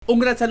Un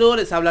gran saludo,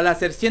 les habla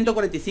Láser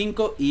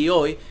 145 y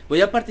hoy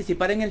voy a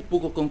participar en el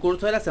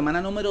Pukuconcurso de la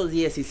semana número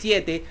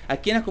 17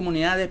 aquí en la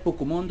comunidad de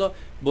Pucumundo.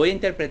 Voy a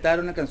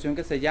interpretar una canción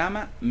que se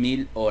llama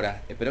 1000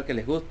 horas. Espero que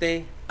les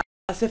guste.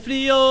 Hace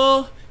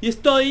frío y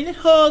estoy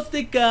lejos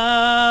de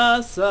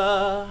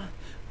casa.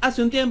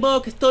 Hace un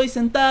tiempo que estoy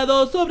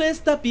sentado sobre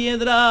esta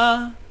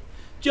piedra.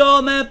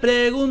 Yo me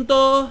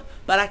pregunto,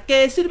 ¿para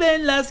qué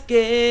sirven las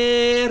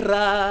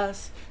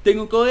guerras?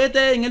 Tengo un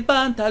cohete en el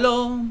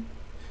pantalón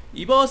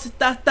y vos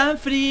estás tan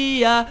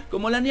fría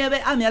como la nieve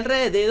a mi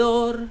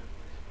alrededor.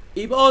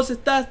 Y vos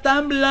estás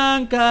tan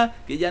blanca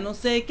que ya no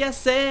sé qué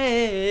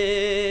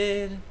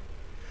hacer.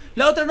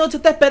 La otra noche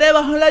te esperé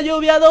bajo la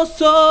lluvia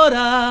 2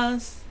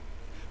 horas,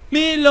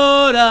 1000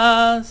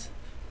 horas,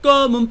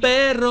 como un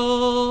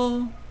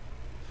perro.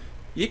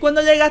 Y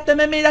cuando llegaste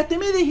me miraste y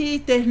me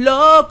dijiste,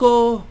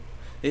 loco,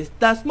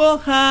 estás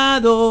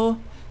mojado,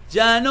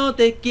 ya no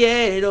te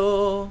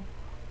quiero.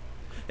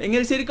 En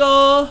el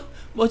circo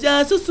vos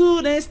ya sos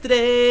una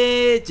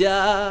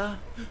estrella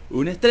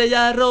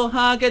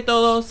roja que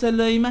todo se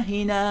lo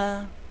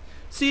imagina.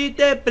 Si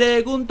te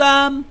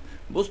preguntan,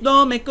 vos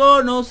no me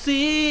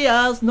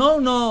conocías,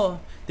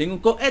 no, tengo un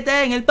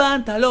cohete en el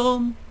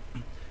pantalón.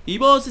 Y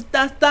vos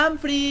estás tan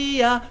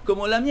fría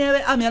como la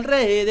nieve a mi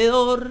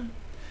alrededor.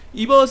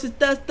 Y vos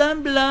estás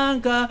tan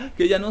blanca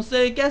que ya no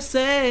sé qué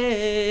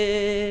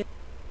hacer.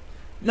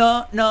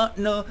 No,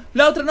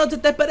 la otra noche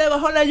te esperé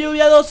bajo la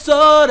lluvia 2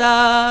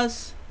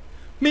 horas,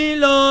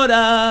 1000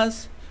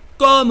 horas,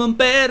 como un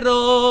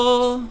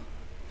perro.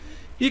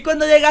 Y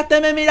cuando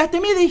llegaste me miraste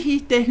y me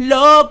dijiste,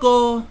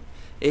 loco,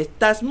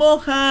 estás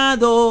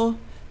mojado,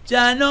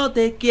 ya no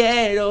te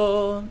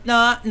quiero.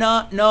 No,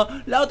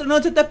 la otra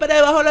noche te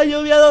esperé bajo la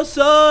lluvia 2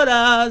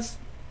 horas,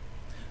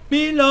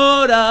 1000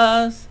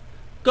 horas,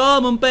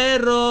 como un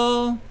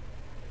perro.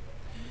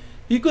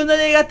 Y cuando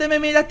llegaste me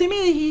miraste y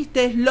me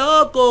dijiste,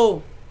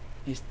 loco,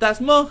 estás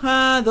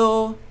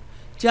mojado,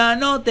 ya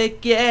no te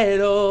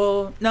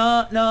quiero.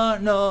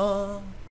 No.